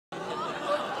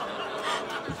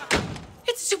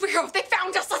It's a superhero. They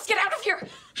found us. Let's get out of here.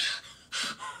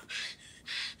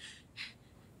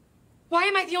 Why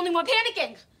am I the only one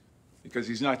panicking? Because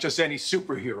he's not just any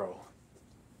superhero.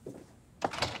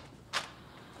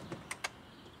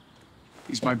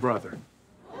 He's my brother.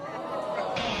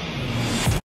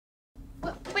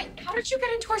 Wait, how did you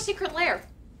get into our secret lair?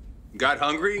 Got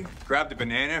hungry, grabbed a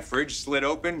banana, fridge slid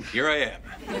open, here I am.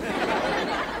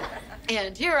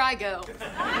 And here I go.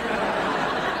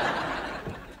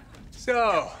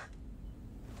 So,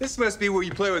 this must be where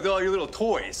you play with all your little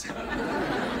toys.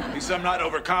 At least I'm not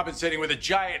overcompensating with a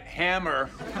giant hammer.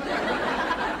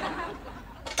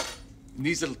 And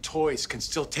these little toys can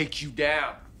still take you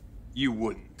down. You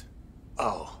wouldn't.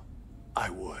 Oh, I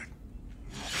would.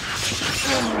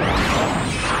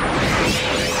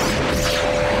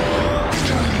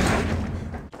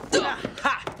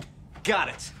 Ha! Got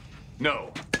it.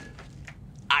 No,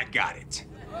 I got it.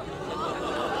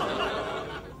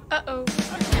 Uh-oh.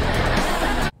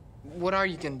 What are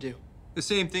you gonna do? The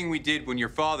same thing we did when your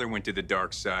father went to the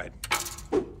dark side.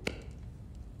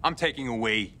 I'm taking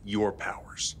away your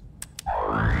powers.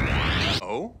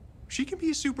 Oh? She can be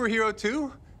a superhero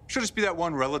too? She'll just be that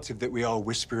one relative that we all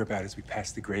whisper about as we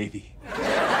pass the gravy.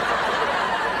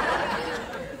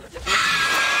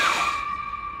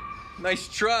 Nice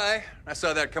try. I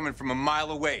saw that coming from a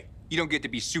mile away. You don't get to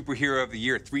be superhero of the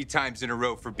year 3 times in a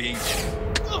row for being...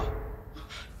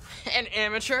 An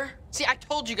amateur? See, I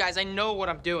told you guys I know what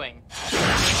I'm doing.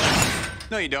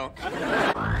 No, you don't.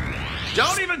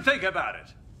 Don't even think about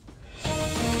it.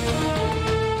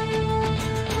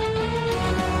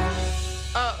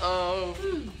 Uh-oh.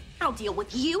 I'll deal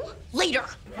with you later.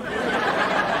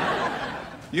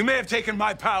 You may have taken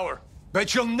my power,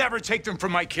 but you'll never take them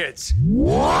from my kids.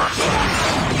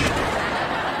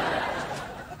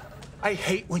 I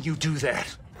hate when you do that.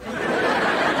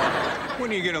 When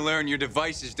are you gonna learn your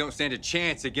devices don't stand a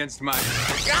chance against my...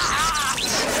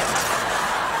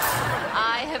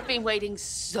 I have been waiting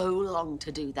so long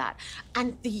to do that.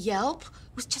 And the yelp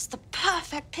was just the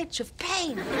perfect pitch of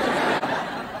pain.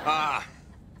 Ah,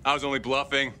 I was only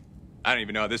bluffing. I don't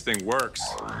even know how this thing works.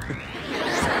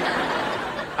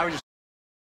 I was just...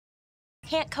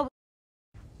 Can't co...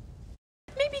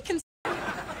 Maybe you can...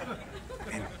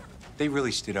 Man, they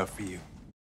really stood up for you.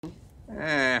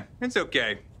 It's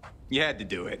okay. You had to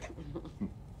do it.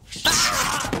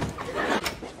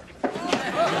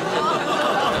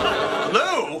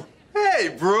 Lou! Hey,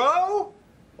 bro!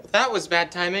 That was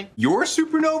bad timing. You're a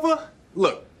supernova?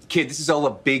 Look, kid, this is all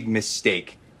a big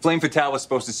mistake. Flame Fatale was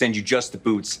supposed to send you just the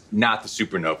boots, not the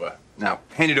supernova. Now,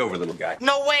 hand it over, little guy.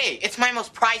 No way! It's my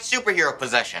most prized superhero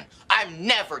possession. I'm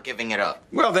never giving it up.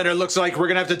 Well, then it looks like we're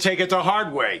gonna have to take it the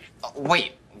hard way.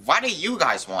 Wait, why do you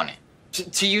guys want it?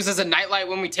 To use as a nightlight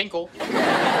when we tinkle.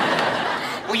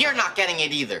 Well, you're not getting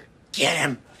it either. Get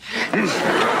him.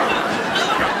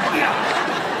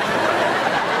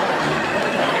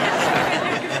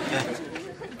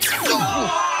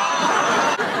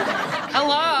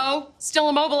 Hello? Still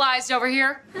immobilized over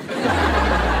here?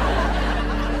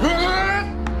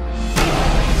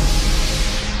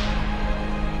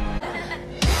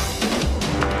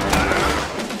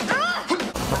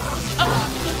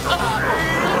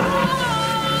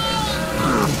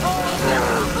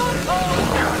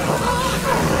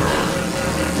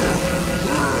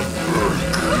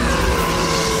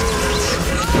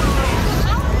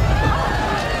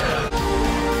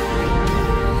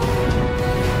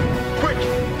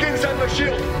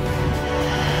 Shield!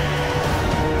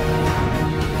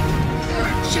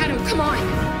 Shadow, come on!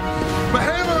 My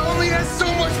hammer only has so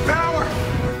much power!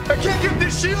 I can't give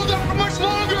this shield up for much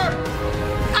longer!